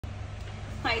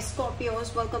Hi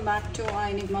Scorpios, welcome back to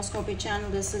iEnigma Scorpio channel.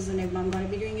 This is Enigma. I'm going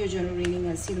to be doing your general reading.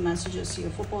 I'll see the messages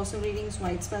here. For personal readings,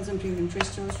 white spells and premium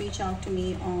crystals, reach out to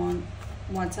me on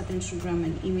WhatsApp, Instagram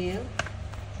and email.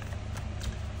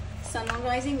 Sun, Moon,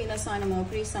 Rising, Venus, Sign of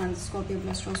Mercury, Sun, Scorpio,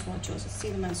 plus Rose Watchers. Let's see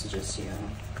the messages here.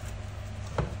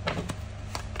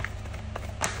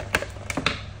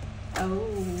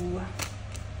 Oh,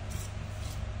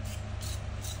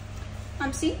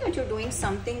 I'm seeing that you're doing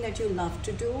something that you love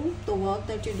to do. The work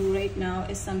that you do right now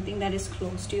is something that is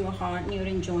close to your heart and you're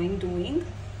enjoying doing.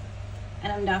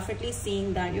 And I'm definitely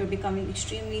seeing that you're becoming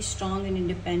extremely strong and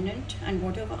independent, and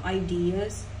whatever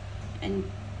ideas and,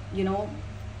 you know,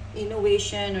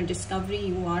 innovation or discovery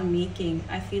you are making,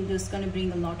 I feel this is going to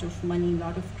bring a lot of money, a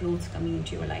lot of growth coming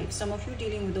into your life. Some of you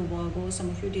dealing with a Virgo, some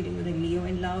of you dealing with a Leo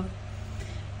in love.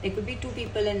 There could be two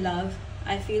people in love.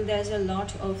 I feel there's a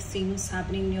lot of things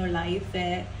happening in your life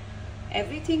where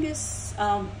everything is,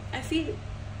 I feel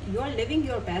you're living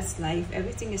your best life.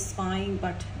 Everything is fine,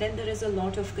 but then there is a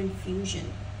lot of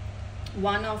confusion.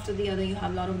 One after the other, you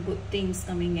have a lot of good things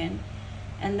coming in,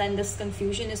 and then this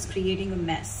confusion is creating a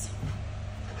mess.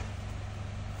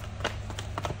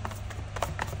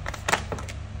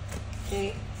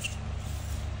 Okay.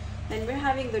 Then we're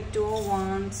having the Two of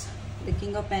Wands, the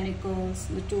King of Pentacles,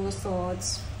 the Two of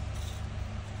Swords.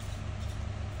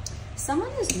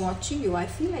 Someone is watching you. I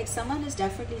feel like someone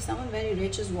very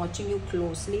rich is watching you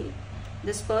closely.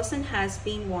 This person has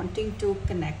been wanting to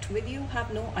connect with you,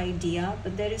 have no idea,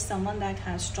 but there is someone that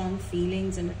has strong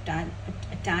feelings and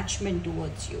attachment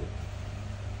towards you.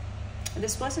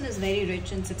 This person is very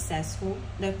rich and successful.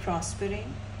 They're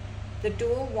prospering. The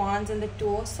Two of Wands and the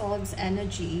Two of Swords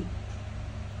energy.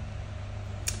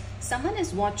 Someone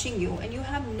is watching you and you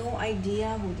have no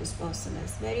idea who this person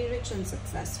is. Very rich and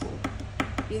successful.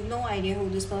 You have no idea who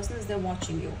this person is. They're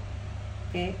watching you.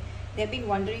 Okay. They've been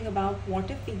wondering about,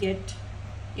 what if we get,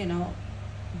 you know,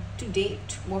 to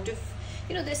date? What if,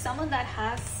 you know, there's someone that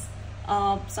has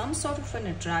some sort of an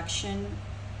attraction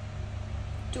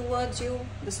towards you.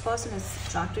 This person is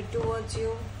attracted towards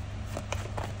you.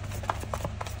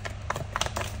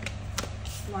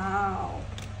 Wow.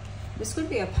 This could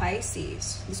be a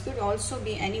Pisces. This could also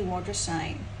be any water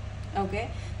sign.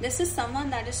 Okay, this is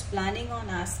someone that is planning on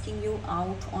asking you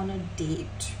out on a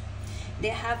date. They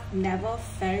have never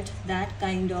felt that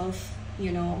kind of,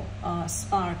 you know,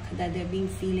 spark that they've been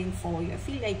feeling for you. I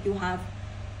feel like you have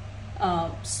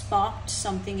sparked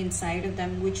something inside of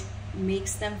them which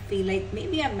makes them feel like,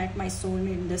 maybe I met my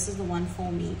soulmate and this is the one for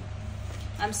me.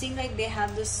 I'm seeing like they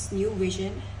have this new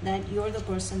vision that you're the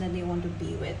person that they want to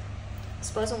be with.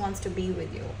 This person wants to be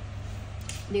with you.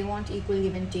 They want equal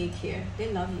give and take here. They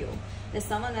love you. There's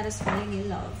someone that is falling in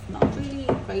love. Not really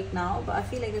right now, but I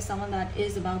feel like there's someone that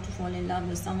is about to fall in love.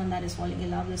 There's someone that is falling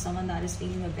in love. There's someone that is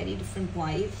feeling a very different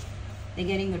vibe. They're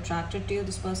getting attracted to you.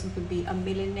 This person could be a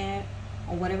millionaire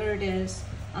or whatever it is.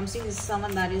 I'm seeing this is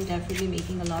someone that is definitely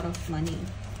making a lot of money.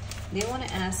 They want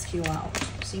to ask you out.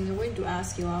 I'm seeing they're going to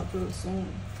ask you out real soon.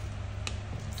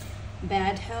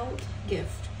 Bad health,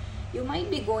 gift. You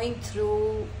might be going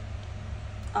through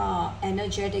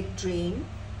energetic drain.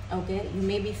 Okay, you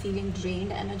may be feeling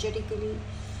drained energetically.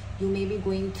 You may be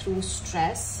going through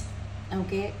stress.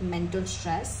 Okay, mental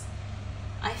stress.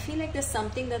 I feel like there's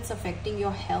something that's affecting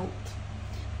your health,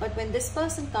 but when this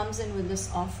person comes in with this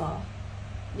offer,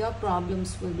 your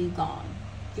problems will be gone.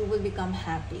 You will become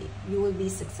happy. You will be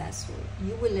successful.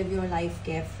 You will live your life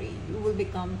carefree. You will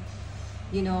become,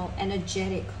 you know,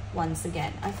 energetic once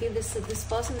again. I feel this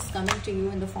person is coming to you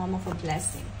in the form of a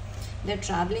blessing. They're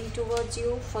traveling towards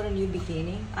you for a new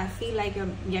beginning. I feel like you're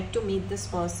yet to meet this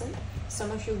person. Some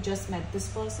of you just met this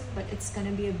person, but it's going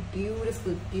to be a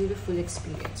beautiful, beautiful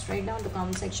experience. Write down in the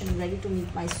comment section, ready to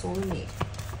meet my soulmate.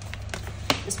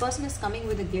 This person is coming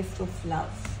with a gift of love,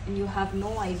 and you have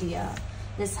no idea.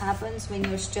 This happens when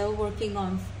you're still working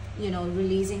on, you know,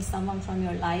 releasing someone from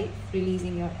your life,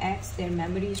 releasing your ex, their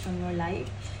memories from your life.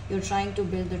 You're trying to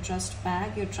build the trust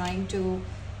back. You're trying to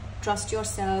trust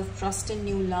yourself, trust in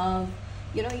new love.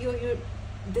 You know,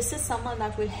 this is someone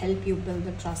that will help you build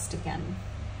the trust again.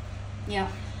 Yeah,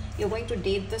 you're going to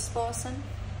date this person.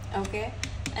 Okay,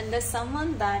 and there's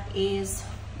someone that is,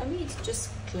 let me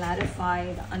just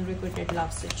clarify the unrequited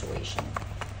love situation.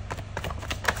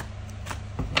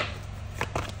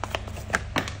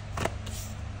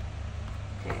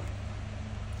 Okay,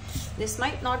 this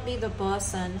might not be the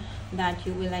person that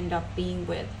you will end up being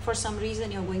with. For some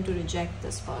reason, you're going to reject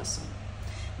this person.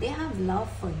 They have love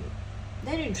for you.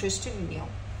 They're interested in you.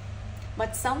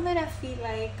 But somewhere I feel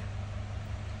like,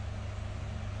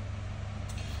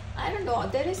 I don't know,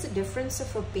 there is a difference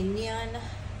of opinion.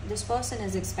 this person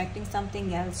is expecting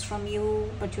something else from you,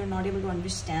 but you're not able to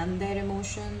understand their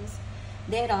emotions.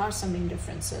 There are some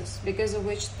indifferences because of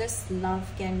which this love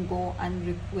can go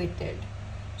unrequited.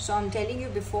 So I'm telling you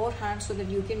beforehand so that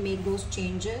you can make those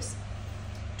changes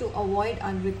to avoid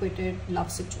unrequited love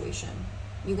situation.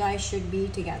 You guys should be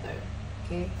together,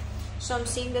 okay? So I'm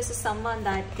seeing this is someone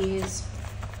that is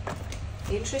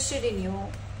interested in you.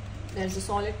 There's a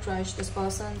solid crush. This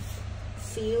person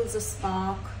feels a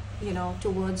spark, you know,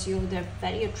 towards you. They're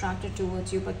very attracted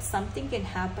towards you, but something can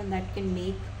happen that can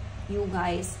make you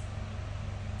guys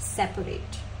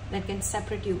separate, that can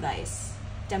separate you guys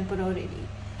temporarily.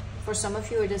 For some of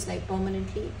you it is like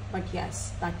permanently, but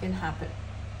yes, that can happen,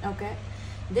 okay?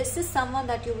 This is someone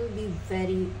that you will be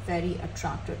very, very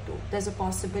attracted to. There's a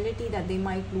possibility that they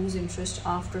might lose interest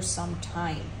after some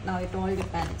time. Now it all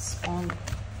depends on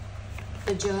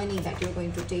the journey that you're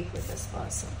going to take with this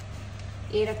person.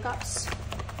 8 of Cups.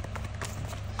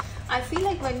 I feel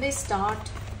like when they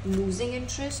start losing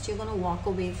interest, you're going to walk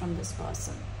away from this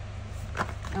person.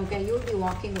 Okay, you'll be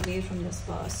walking away from this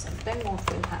person. Then what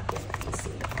will happen? Let me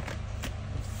see.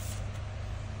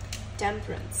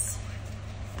 Temperance.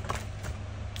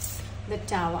 The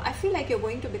Tower. I feel like you're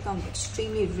going to become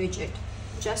extremely rigid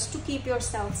just to keep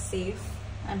yourself safe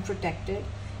and protected.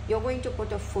 You're going to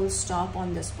put a full stop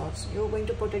on this person. You're going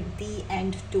to put the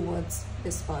end towards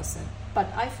this person. But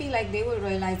I feel like they will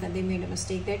realize that they made a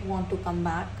mistake. They'd want to come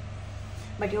back.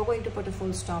 But you're going to put a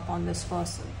full stop on this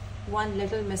person. One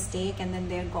little mistake and then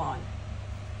they're gone.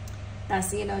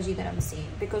 That's the energy that I'm seeing.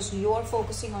 Because you're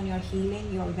focusing on your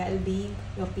healing, your well-being,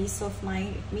 your peace of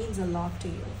mind. It means a lot to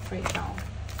you right now.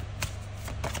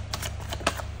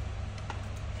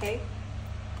 Okay?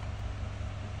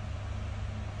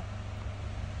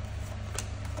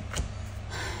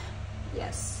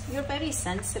 Yes, you're very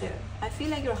sensitive. I feel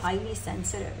like you're highly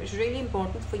sensitive. It's really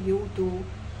important for you to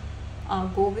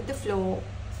go with the flow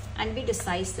and be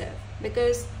decisive,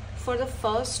 because for the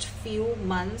first few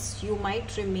months you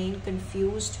might remain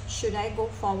confused. Should I go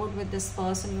forward with this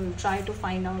person? You will try to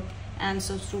find out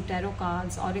answers through tarot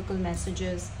cards, oracle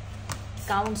messages,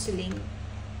 counseling.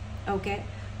 Okay,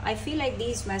 I feel like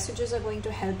these messages are going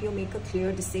to help you make a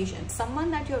clear decision. Someone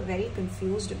that you're very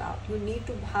confused about, you need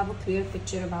to have a clear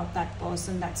picture about that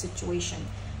person, that situation.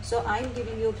 So I'm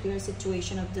giving you a clear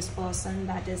situation of this person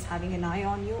that is having an eye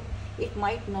on you. It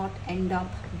might not end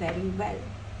up very well.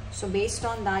 So based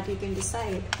on that, you can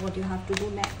decide what you have to do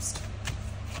next.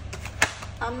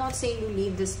 I'm not saying you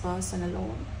leave this person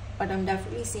alone, but I'm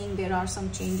definitely saying there are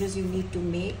some changes you need to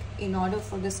make in order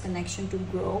for this connection to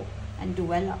grow and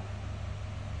develop.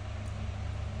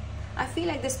 I feel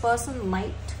like this person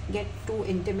might get too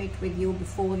intimate with you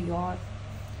before your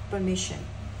permission,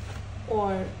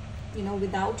 or you know,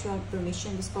 without your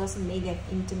permission, this person may get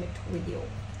intimate with you,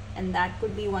 and that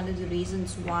could be one of the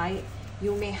reasons why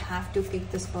you may have to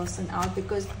kick this person out,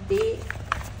 because they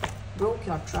broke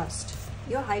your trust.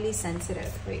 You're highly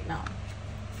sensitive right now.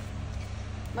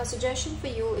 My suggestion for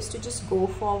you is to just go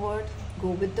forward, go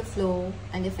with the flow,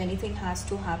 and if anything has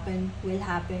to happen, will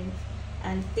happen,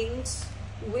 and things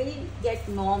will get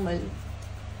normal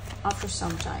after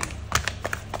some time.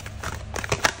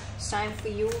 It's time for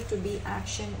you to be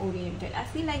action oriented. I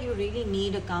feel like you really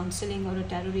need a counseling or a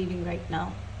tarot reading right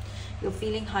now. You're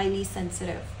feeling highly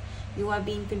sensitive. You are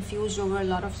being confused over a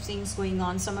lot of things going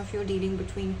on. Some of you are dealing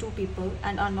between two people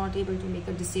and are not able to make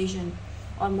a decision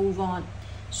or move on.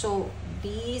 So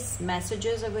these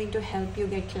messages are going to help you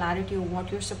get clarity of what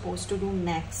you're supposed to do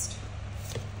next.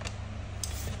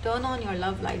 Turn on your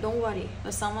love light. Don't worry.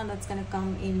 There's someone that's going to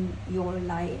come in your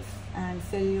life and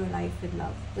fill your life with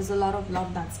love. There's a lot of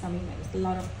love that's coming in. There's a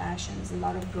lot of passion. There's a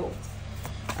lot of growth.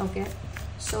 Okay?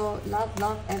 So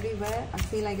love everywhere. I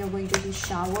feel like you're going to be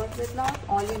showered with love.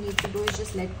 All you need to do is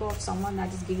just let go of someone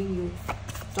that is giving you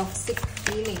toxic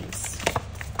feelings.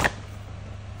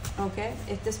 Okay?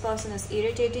 If this person is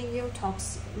irritating you,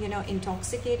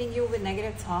 intoxicating you with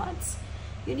negative thoughts,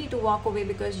 you need to walk away,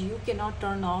 because you cannot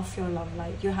turn off your love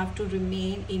light. You have to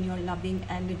remain in your loving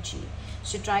energy.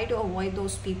 So try to avoid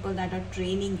those people that are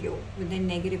draining you with their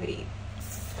negativity.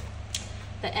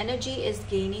 The energy is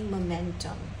gaining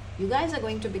momentum. You guys are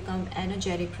going to become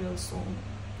energetic real soon.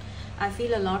 I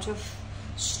feel a lot of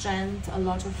strength, a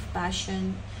lot of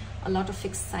passion, a lot of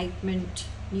excitement.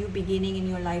 New beginning in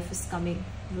your life is coming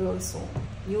real soon.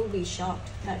 You'll be shocked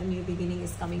that a new beginning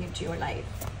is coming into your life.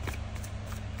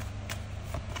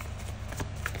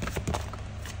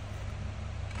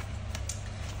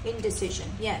 Indecision.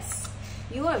 Yes,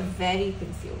 you are very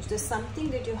confused. There's something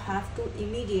that you have to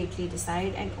immediately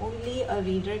decide, and only a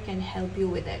reader can help you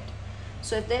with it.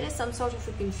 So if there is some sort of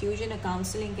a confusion, a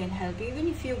counseling can help you. Even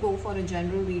if you go for a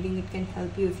general reading, it can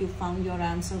help you if you found your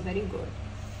answer very good.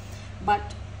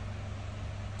 But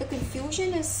the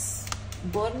confusion is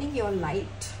burning your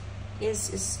light,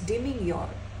 is dimming your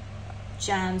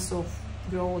chance of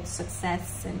growth,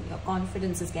 success, and your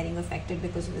confidence is getting affected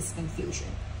because of this confusion.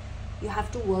 You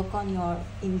have to work on your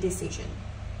indecision.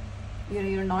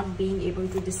 You're not being able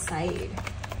to decide.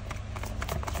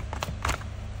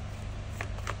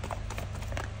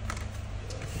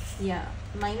 Yeah,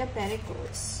 Nine of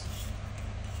Pentacles.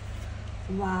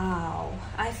 Wow,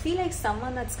 I feel like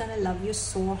someone that's gonna love you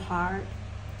so hard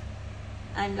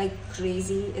and like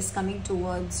crazy is coming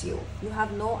towards you. You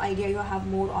have no idea, you have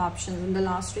more options. In the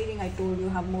last reading I told you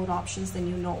have more options than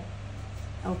you know.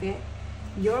 Okay,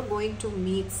 you're going to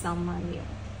meet someone new.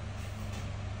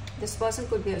 This person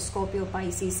could be a Scorpio,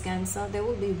 Pisces, Cancer. They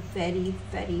will be very,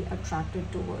 very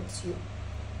attracted towards you.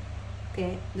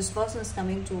 Okay, this person is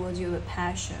coming towards you with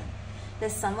passion.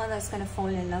 There's someone that's going to fall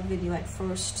in love with you at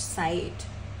first sight.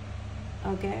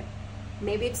 Okay,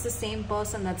 maybe it's the same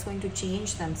person that's going to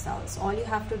change themselves. All you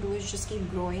have to do is just keep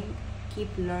growing, keep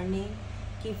learning,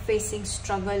 keep facing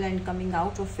struggle and coming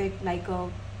out of it like a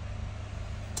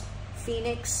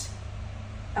phoenix.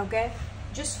 Okay,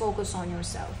 just focus on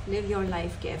yourself, live your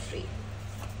life carefree.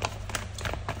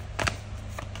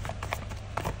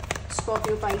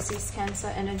 Scorpio, Pisces, Cancer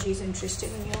energy is interested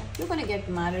in you. You're going to get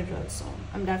married real soon.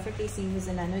 I'm definitely seeing this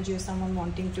an energy of someone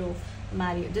wanting to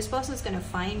marry you. This person is going to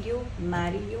find you,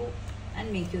 marry you,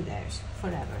 and make you theirs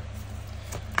forever.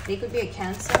 They could be a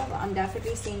Cancer, but I'm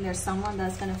definitely seeing there's someone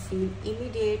that's going to feel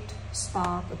immediate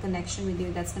spark, a connection with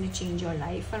you that's going to change your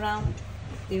life around.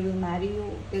 They will marry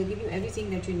you. They'll give you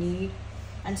everything that you need,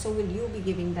 and so will you be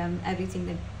giving them everything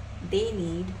that they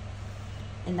need.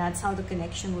 And that's how the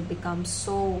connection would become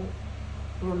so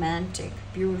romantic,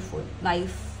 beautiful.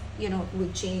 Life, you know,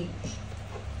 will change.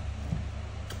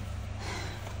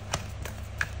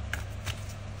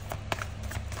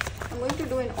 I'm going to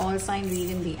do an all sign read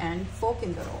in the end. Fork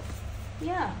in the road.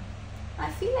 Yeah, I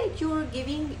feel like you're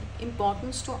giving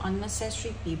importance to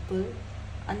unnecessary people,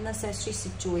 unnecessary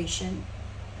situation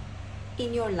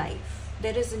in your life.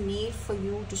 There is a need for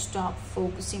you to stop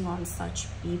focusing on such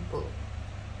people.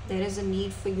 There is a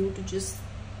need for you to just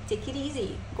take it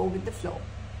easy, go with the flow.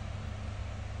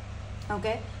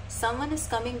 Okay, someone is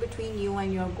coming between you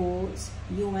and your goals,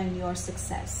 you and your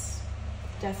success.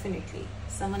 Definitely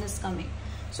someone is coming.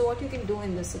 So what you can do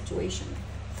in this situation,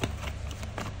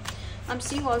 I'm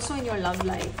seeing also in your love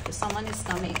life, if someone is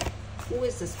coming. Who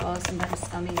is this person that is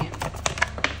coming in?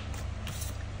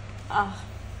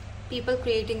 People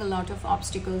creating a lot of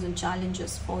obstacles and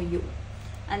challenges for you,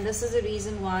 and this is the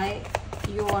reason why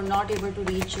you are not able to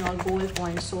reach your goal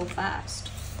point so fast.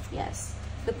 Yes,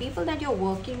 the people that you're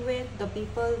working with, the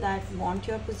people that want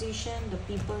your position, the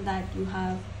people that you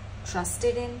have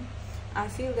trusted in, I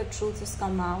feel the truth has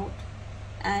come out,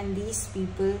 and these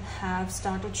people have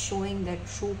started showing their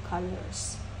true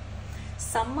colors.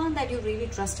 Someone that you really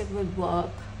trusted with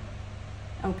work,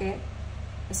 okay,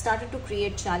 started to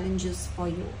create challenges for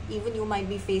you. Even you might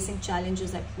be facing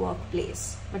challenges at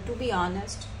workplace, but to be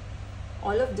honest,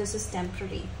 all of this is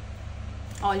temporary.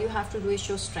 All you have to do is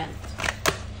show strength.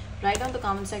 Write down the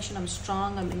comment section, I'm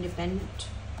strong, I'm independent,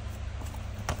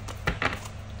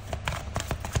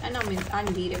 and I'm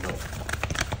unbeatable.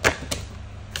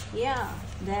 Yeah,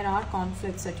 there are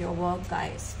conflicts at your work,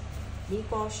 guys. Be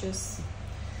cautious.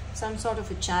 Some sort of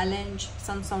a challenge,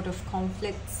 some sort of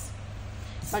conflicts.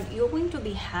 But you're going to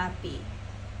be happy.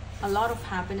 A lot of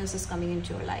happiness is coming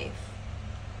into your life.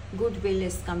 Goodwill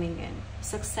is coming in.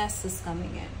 Success is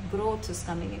coming in. Growth is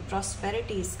coming in.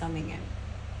 Prosperity is coming in.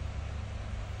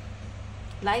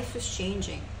 Life is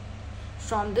changing.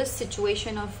 From this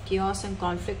situation of chaos and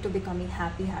conflict to becoming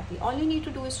happy. All you need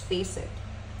to do is face it.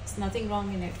 There's nothing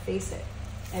wrong in it. Face it.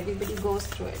 Everybody goes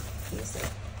through it. Face it.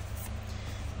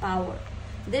 Power.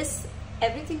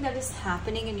 Everything that is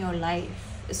happening in your life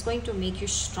is going to make you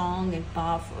strong and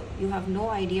powerful. You have no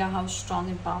idea how strong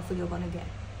and powerful you're going to get.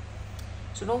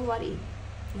 So don't worry.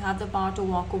 You have the power to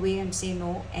walk away and say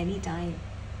no anytime.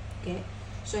 Okay?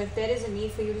 So if there is a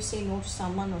need for you to say no to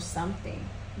someone or something,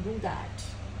 do that.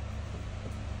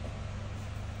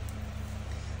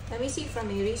 Let me see from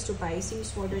Aries to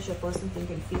Pisces, what does your person think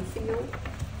and feel for you?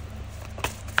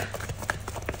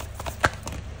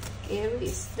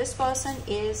 Aries, this person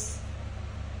is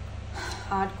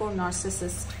hardcore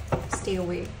narcissist. Stay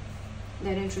away.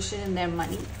 They're interested in their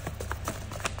money.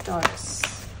 Taurus.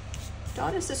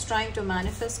 Taurus is trying to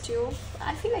manifest you.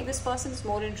 I feel like this person is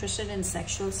more interested in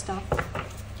sexual stuff.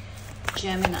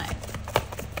 Gemini.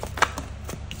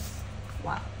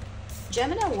 Wow.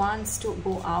 Gemini wants to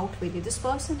go out with you. This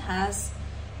person has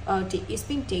it's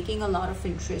been taking a lot of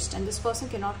interest, and this person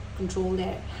cannot control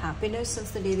their happiness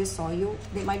since the day they saw you.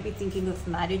 They might be thinking of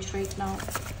marriage right now.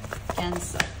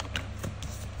 Cancer.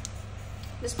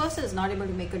 This person is not able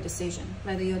to make a decision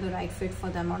whether you're the right fit for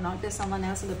them or not. There's someone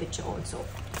else in the picture also.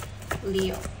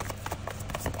 Leo.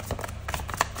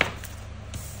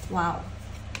 Wow.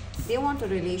 They want a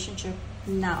relationship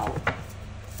now.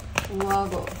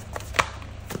 Virgo.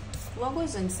 Virgo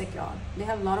is insecure. They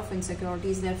have a lot of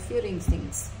insecurities. They're fearing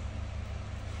things.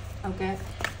 Okay.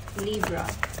 Libra.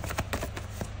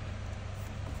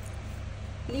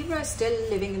 Libra is still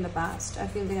living in the past. I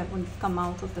feel they haven't come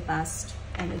out of the past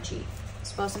energy.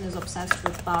 This person is obsessed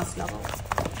with past lover.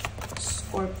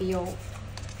 Scorpio.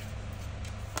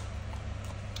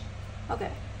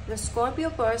 Okay. The Scorpio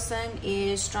person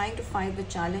is trying to fight the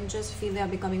challenges. Feel they are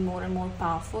becoming more and more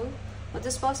powerful. But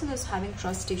this person is having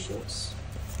trust issues.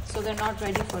 So they're not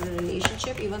ready for a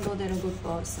relationship even though they're a good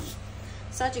person.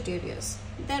 Sagittarius.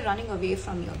 They're running away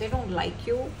from you. They don't like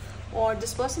you. Or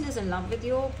this person is in love with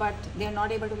you, but they're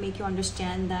not able to make you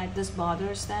understand that this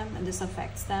bothers them and this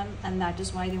affects them, and that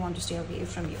is why they want to stay away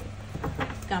from you.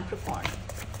 Capricorn.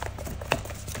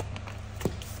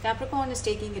 Capricorn is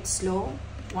taking it slow,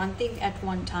 one thing at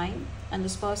one time, and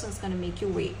this person is going to make you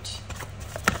wait.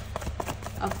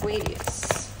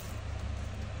 Aquarius.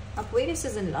 Aquarius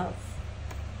is in love.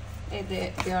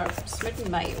 They are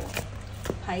smitten by you.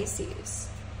 Pisces.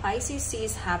 Pisces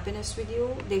sees happiness with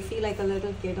you. They feel like a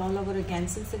little kid all over again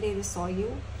since the day they saw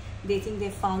you. They think they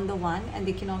found the one and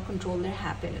they cannot control their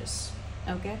happiness.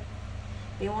 Okay?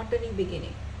 They want a new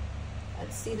beginning.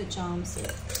 Let's see the charms here.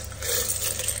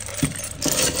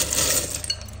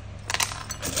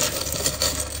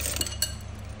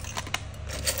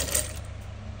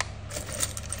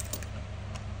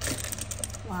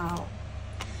 Wow.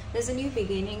 There's a new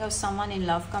beginning of someone in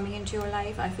love coming into your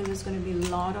life. I feel there's going to be a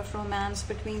lot of romance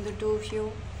between the two of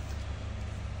you.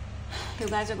 You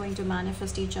guys are going to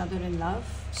manifest each other in love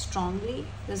strongly.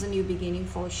 There's a new beginning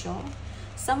for sure.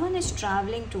 Someone is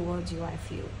traveling towards you, I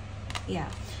feel.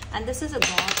 Yeah. And this is a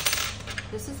God.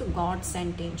 This is a God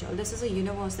sent angel. This is a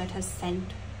universe that has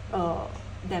sent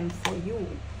them for you.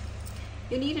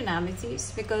 You need an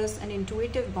amethyst because an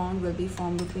intuitive bond will be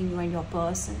formed between you and your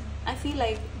person. I feel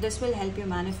like this will help you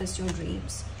manifest your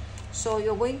dreams. So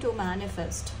you're going to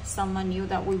manifest someone new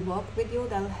that will work with you,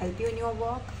 that will help you in your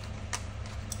work.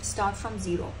 Start from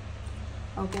zero.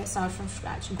 Okay, start from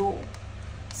scratch. Go.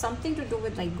 Something to do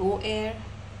with like Go Air.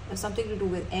 There's something to do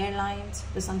with airlines.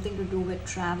 There's something to do with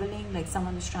traveling, like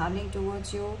someone is traveling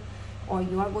towards you, or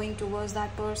you are going towards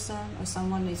that person, or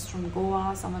someone is from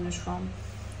Goa, someone is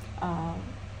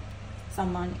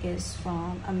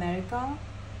from America,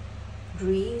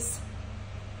 Greece,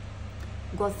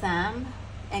 Gotham,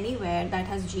 anywhere that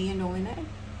has G and O in it,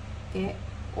 okay,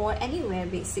 or anywhere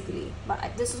basically.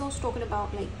 But this is also talking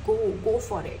about like go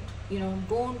for it, you know,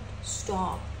 don't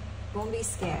stop, don't be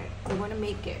scared, you're going to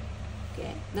make it,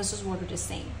 okay. This is what it is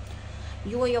saying.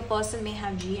 You or your person may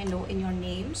have G and O in your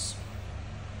names,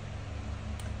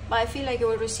 but I feel like you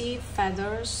will receive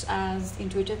feathers as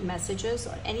intuitive messages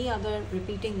or any other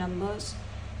repeating numbers.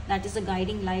 That is a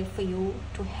guiding light for you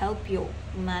to help you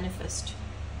manifest.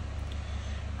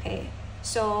 Okay,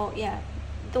 so yeah,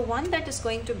 the one that is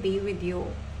going to be with you,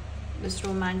 this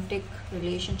romantic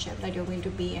relationship that you're going to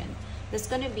be in, there's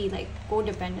going to be like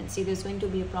codependency. There's going to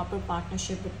be a proper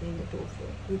partnership between the two of you.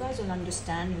 You guys will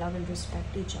understand, love, and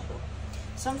respect each other.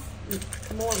 Some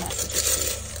more messages,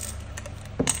 please.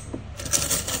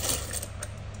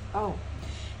 Oh,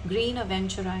 Green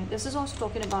Aventurine. This is also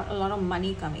talking about a lot of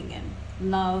money coming in.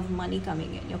 Love, money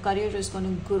coming in. Your career is going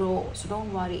to grow, so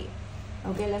don't worry.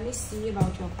 Okay, let me see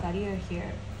about your career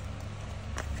here.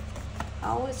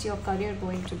 How is your career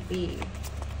going to be?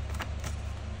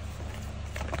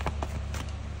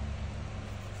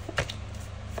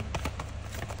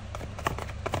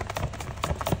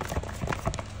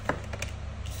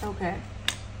 Okay.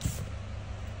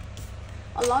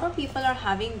 A lot of people are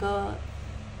having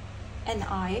an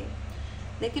eye.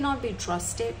 They cannot be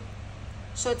trusted.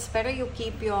 So it's better you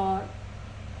keep your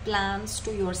plans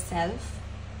to yourself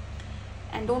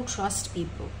and don't trust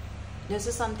people. This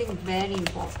is something very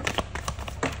important.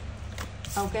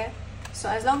 Okay, so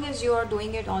as long as you are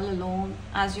doing it all alone,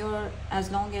 as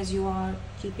long as you are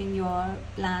keeping your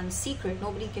plans secret,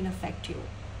 nobody can affect you.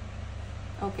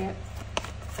 Okay,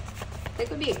 there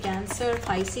could be a Cancer,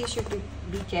 Pisces you should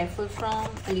be careful from,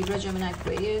 a Libra, Gemini,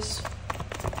 Aquarius.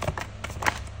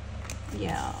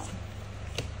 Yeah,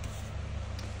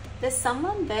 there's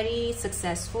someone very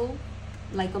successful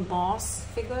like a boss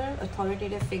figure,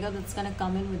 authoritative figure that's going to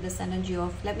come in with this energy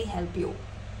of let me help you.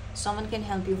 Someone can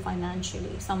help you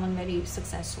financially, someone very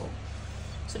successful.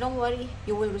 So don't worry,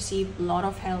 you will receive a lot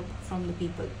of help from the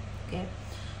people. Okay,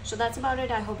 so that's about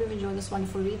it. I hope you enjoyed this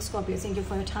wonderful read, Scorpio. Thank you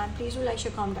for your time. Please do like,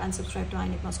 share, comment and subscribe to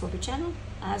iEnigma Scorpio channel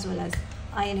as well as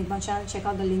iEnigma channel. Check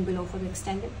out the link below for the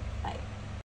extended